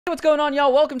Hey, what's going on,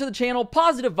 y'all? Welcome to the channel.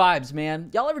 Positive vibes,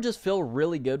 man. Y'all ever just feel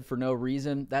really good for no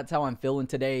reason? That's how I'm feeling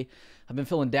today. I've been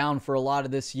feeling down for a lot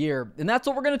of this year, and that's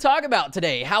what we're going to talk about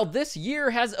today, how this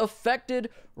year has affected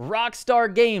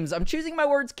Rockstar Games. I'm choosing my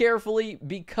words carefully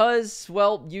because,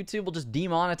 well, YouTube will just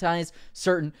demonetize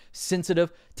certain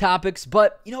sensitive topics,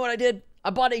 but you know what I did? I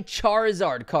bought a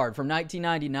Charizard card from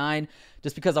 1999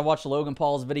 just because I watched Logan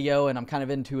Paul's video and I'm kind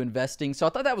of into investing, so I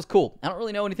thought that was cool. I don't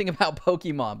really know anything about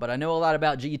Pokemon, but I know a lot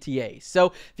about GTA. So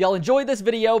if y'all enjoyed this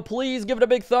video, please give it a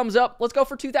big thumbs up. Let's go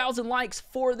for 2,000 likes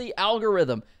for the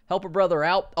algorithm. Help a brother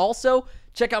out. Also,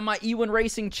 check out my E1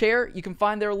 Racing chair. You can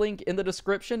find their link in the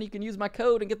description. You can use my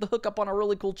code and get the hookup on a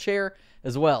really cool chair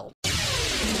as well.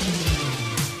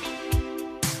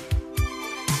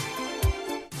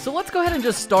 So let's go ahead and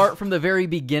just start from the very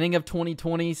beginning of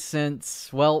 2020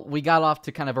 since, well, we got off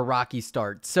to kind of a rocky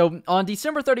start. So on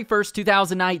December 31st,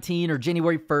 2019 or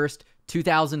January 1st,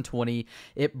 2020,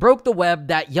 it broke the web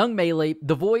that young Maylay,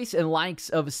 the voice and likes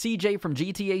of CJ from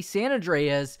GTA San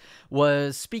Andreas,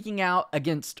 was speaking out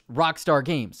against Rockstar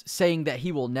Games, saying that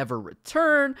he will never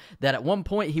return, that at one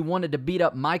point he wanted to beat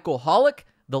up Michael Hollick,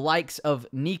 the likes of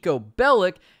Nico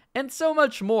Bellic, and so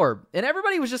much more. And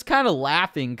everybody was just kind of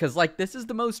laughing because, like, this is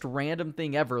the most random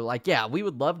thing ever. Like, yeah, we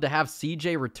would love to have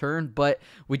CJ return, but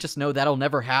we just know that'll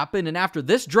never happen. And after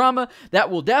this drama, that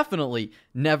will definitely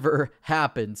never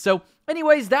happen. So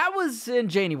anyways, that was in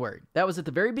January. That was at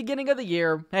the very beginning of the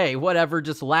year. Hey, whatever,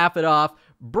 just laugh it off.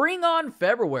 Bring on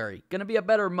February. Gonna be a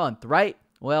better month, right?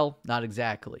 Well, not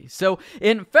exactly. So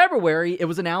in February, it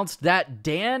was announced that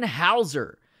Dan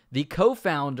Houser, the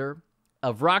co-founder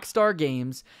of Rockstar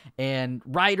Games and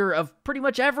writer of pretty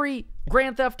much every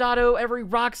Grand Theft Auto, every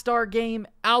Rockstar game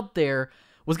out there,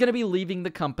 was going to be leaving the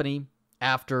company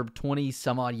after 20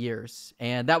 some odd years.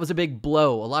 And that was a big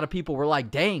blow. A lot of people were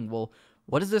like, dang, well,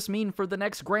 what does this mean for the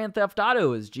next Grand Theft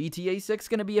Auto? Is GTA 6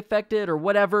 going to be affected or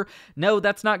whatever? No,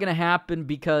 that's not going to happen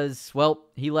because, well,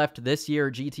 he left this year.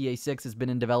 GTA 6 has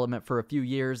been in development for a few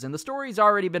years and the story's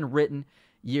already been written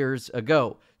years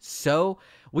ago. So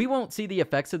we won't see the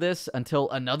effects of this until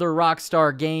another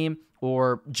Rockstar game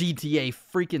or GTA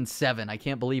freaking 7. I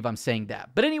can't believe I'm saying that.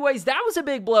 But anyways, that was a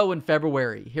big blow in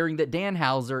February, hearing that Dan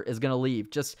Houser is going to leave.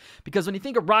 Just because when you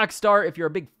think of Rockstar, if you're a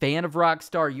big fan of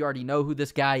Rockstar, you already know who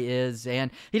this guy is.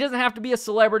 And he doesn't have to be a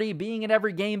celebrity being in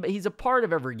every game, but he's a part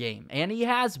of every game. And he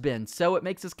has been. So it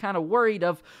makes us kind of worried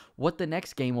of what the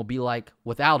next game will be like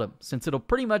without him, since it'll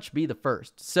pretty much be the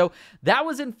first. So that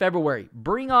was in February.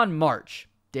 Bring on March.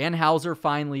 Dan Houser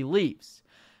finally leaves.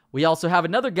 We also have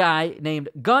another guy named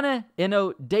Gunna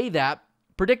Ino Daythat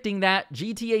predicting that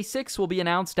GTA 6 will be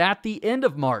announced at the end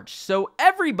of March. So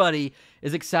everybody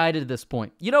is excited at this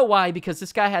point. You know why? Because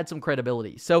this guy had some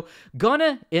credibility. So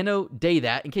Gunna Ino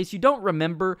Daythat, in case you don't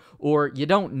remember or you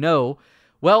don't know,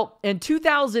 well, in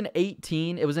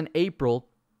 2018, it was in April,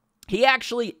 he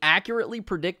actually accurately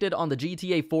predicted on the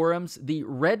GTA forums the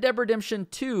Red Dead Redemption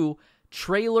 2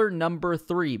 trailer number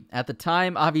 3. At the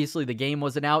time, obviously, the game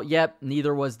wasn't out yet.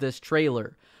 Neither was this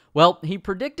trailer. Well, he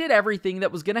predicted everything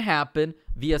that was going to happen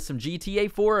via some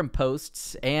GTA forum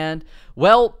posts, and,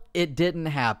 well, it didn't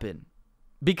happen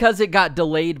because it got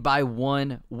delayed by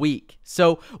 1 week.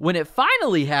 So when it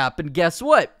finally happened, guess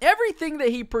what? Everything that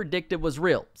he predicted was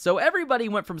real. So everybody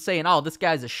went from saying, oh, this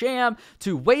guy's a sham,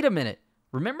 to wait a minute.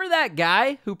 Remember that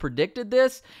guy who predicted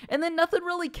this? And then nothing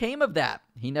really came of that.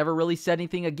 He never really said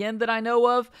anything again that I know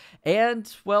of. And,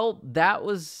 well, that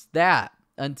was that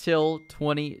until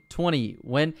 2020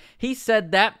 when he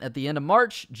said that at the end of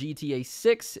March, GTA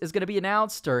 6 is going to be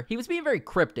announced. Or he was being very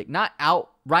cryptic, not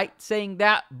outright saying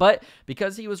that, but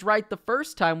because he was right the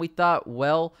first time, we thought,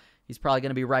 well, he's probably going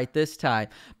to be right this time.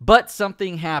 But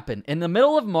something happened. In the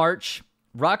middle of March,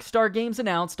 Rockstar Games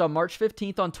announced on March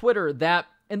 15th on Twitter that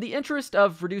in the interest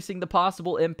of reducing the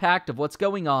possible impact of what's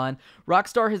going on,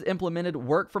 Rockstar has implemented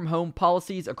work-from-home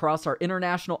policies across our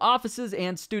international offices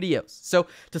and studios. So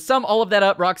to sum all of that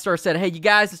up, Rockstar said, hey, you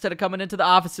guys, instead of coming into the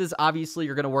offices, obviously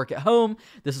you're going to work at home.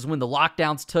 This is when the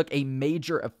lockdowns took a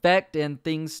major effect and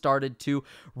things started to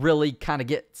really kind of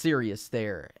get serious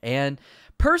there. And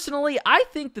personally, I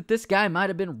think that this guy might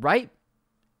have been right.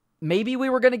 Maybe we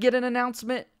were going to get an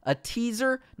announcement, a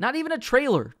teaser, not even a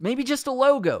trailer, maybe just a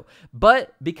logo.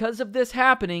 But because of this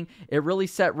happening, it really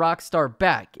set Rockstar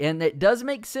back. And it does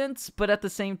make sense, but at the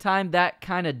same time, that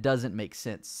kind of doesn't make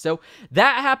sense. So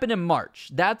that happened in March.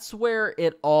 That's where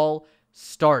it all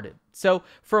started. So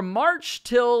from March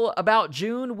till about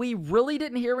June, we really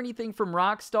didn't hear anything from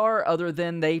Rockstar other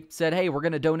than they said, hey, we're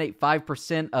going to donate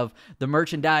 5% of the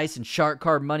merchandise and shark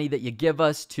card money that you give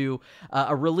us to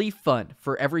a relief fund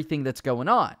for everything that's going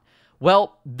on.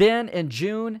 Well, then in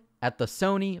June, at the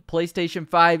Sony PlayStation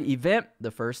 5 event,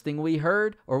 the first thing we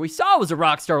heard or we saw was a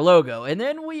Rockstar logo, and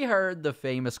then we heard the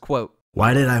famous quote.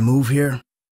 "Why did I move here?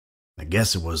 I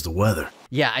guess it was the weather."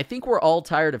 Yeah, I think we're all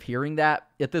tired of hearing that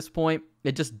at this point.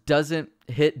 It just doesn't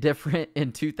hit different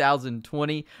in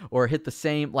 2020 or hit the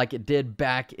same like it did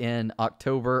back in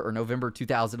October or November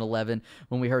 2011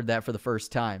 when we heard that for the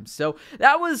first time. So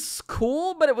that was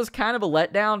cool, but it was kind of a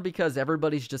letdown because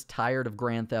everybody's just tired of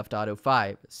Grand Theft Auto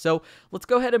 5. So let's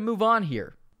go ahead and move on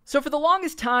here. So for the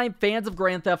longest time, fans of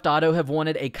Grand Theft Auto have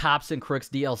wanted a Cops and Crooks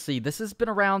DLC. This has been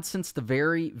around since the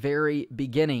very, very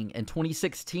beginning. In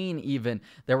 2016 even,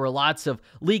 there were lots of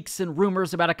leaks and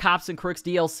rumors about a Cops and Crooks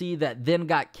DLC that then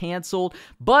got canceled.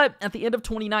 But at the end of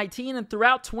 2019 and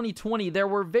throughout 2020, there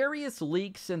were various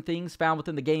leaks and things found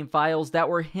within the game files that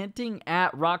were hinting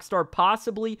at Rockstar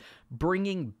possibly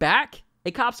bringing back a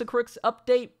Cops and Crooks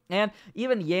update. And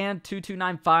even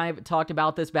Yan2295 talked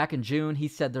about this back in June. He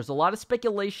said there's a lot of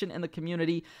speculation in the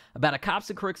community about a Cops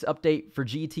and Crooks update for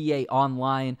GTA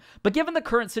Online. But given the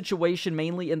current situation,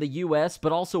 mainly in the US,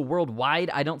 but also worldwide,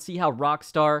 I don't see how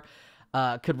Rockstar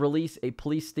could release a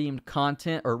police-themed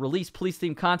content or release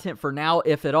police-themed content for now,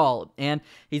 if at all. And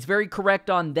he's very correct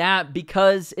on that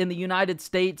because in the United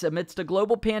States, amidst a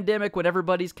global pandemic, when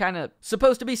everybody's kind of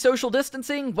supposed to be social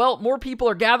distancing, well, more people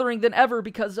are gathering than ever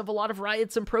because of a lot of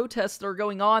riots and protests that are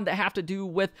going on that have to do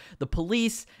with the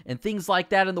police and things like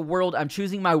that in the world. I'm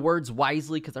choosing my words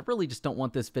wisely because I really just don't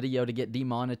want this video to get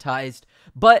demonetized.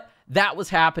 But that was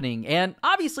happening. And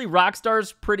obviously,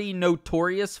 Rockstar's pretty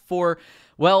notorious for,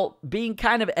 well, being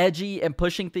kind of edgy and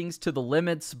pushing things to the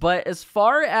limits. But as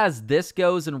far as this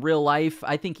goes in real life,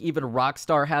 I think even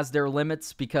Rockstar has their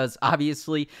limits because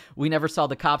obviously we never saw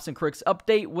the Cops and Crooks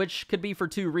update, which could be for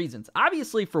two reasons.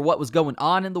 Obviously for what was going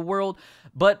on in the world,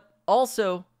 but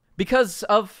also because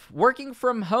of working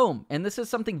from home. And this is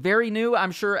something very new,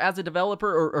 I'm sure, as a developer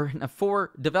or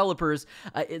for developers.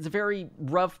 It's a very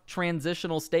rough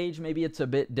transitional stage. Maybe it's a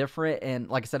bit different. And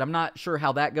like I said, I'm not sure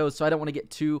how that goes, so I don't want to get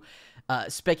too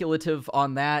speculative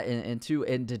on that and too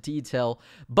into detail.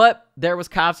 But there was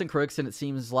Cops and Crooks, and it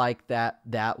seems like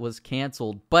that was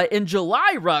canceled. But in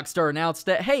July, Rockstar announced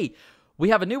that, hey, we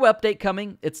have a new update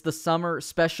coming. It's the summer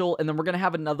special, and then we're going to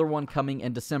have another one coming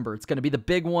in December. It's going to be the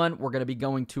big one. We're going to be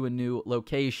going to a new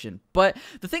location. But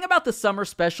the thing about the summer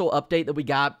special update that we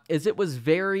got is it was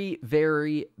very,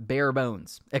 very bare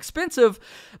bones. Expensive,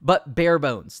 but bare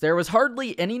bones. There was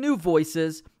hardly any new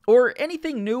voices or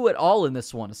anything new at all in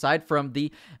this one, aside from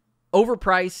the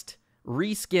overpriced,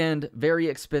 reskinned, very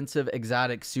expensive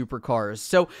exotic supercars.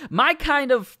 So my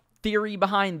kind of theory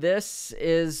behind this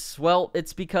is, well,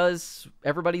 it's because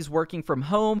everybody's working from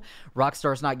home.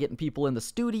 Rockstar's not getting people in the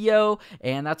studio,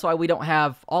 and that's why we don't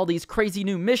have all these crazy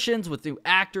new missions with new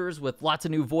actors, with lots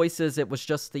of new voices. It was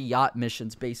just the yacht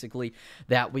missions, basically,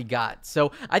 that we got.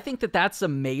 So I think that that's a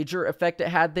major effect it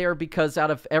had there, because out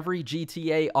of every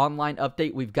GTA Online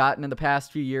update we've gotten in the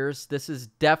past few years, this is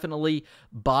definitely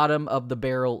bottom of the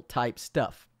barrel type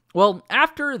stuff. Well,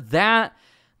 after that,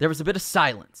 there was a bit of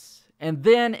silence. And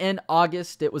then in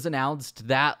August, it was announced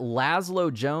that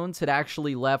Lazlow Jones had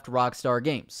actually left Rockstar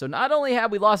Games. So not only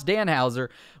have we lost Dan Houser,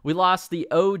 we lost the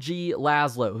OG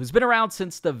Lazlow, who's been around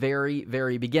since the very,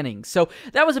 very beginning. So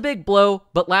that was a big blow,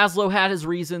 but Lazlow had his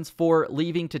reasons for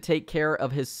leaving to take care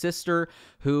of his sister,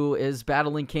 who is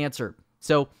battling cancer.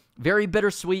 So very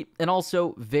bittersweet, and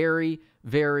also very,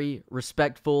 very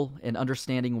respectful and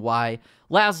understanding why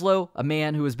Lazlow, a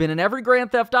man who has been in every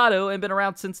Grand Theft Auto and been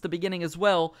around since the beginning as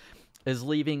well, is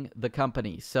leaving the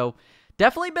company. So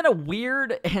definitely been a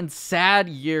weird and sad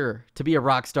year to be a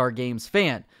Rockstar Games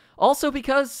fan. Also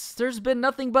because there's been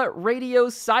nothing but radio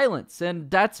silence,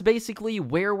 and that's basically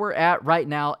where we're at right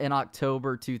now in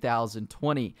October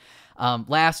 2020.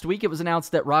 Last week, it was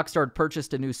announced that Rockstar had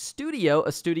purchased a new studio,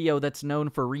 a studio that's known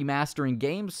for remastering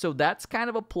games, so that's kind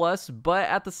of a plus, but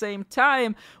at the same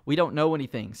time, we don't know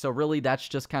anything. So really, that's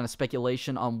just kind of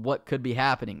speculation on what could be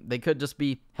happening. They could just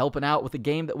be helping out with a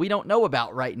game that we don't know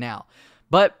about right now.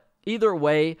 But either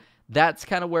way, that's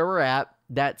kind of where we're at.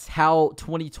 That's how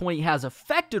 2020 has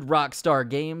affected Rockstar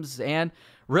Games, and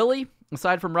really,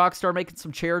 aside from Rockstar making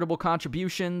some charitable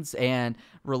contributions and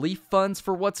relief funds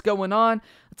for what's going on,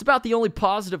 it's about the only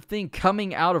positive thing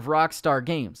coming out of Rockstar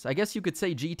Games. I guess you could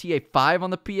say GTA 5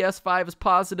 on the PS5 is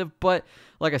positive, but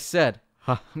like I said,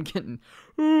 I'm getting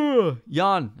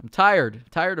yawn. I'm tired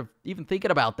of even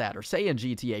thinking about that or saying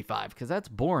GTA 5, because that's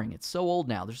boring. It's so old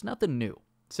now. There's nothing new.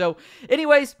 So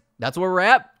anyways, that's where we're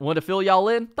at. Want to fill y'all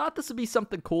in. Thought this would be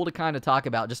something cool to kind of talk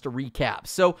about, just to recap.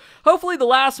 So hopefully the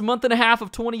last month and a half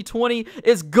of 2020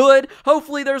 is good.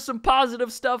 Hopefully there's some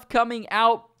positive stuff coming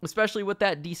out, especially with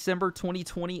that December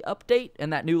 2020 update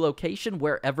and that new location,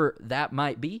 wherever that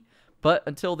might be. But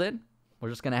until then, we're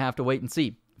just going to have to wait and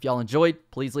see. If y'all enjoyed,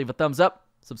 please leave a thumbs up,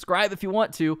 subscribe if you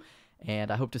want to, and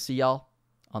I hope to see y'all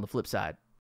on the flip side.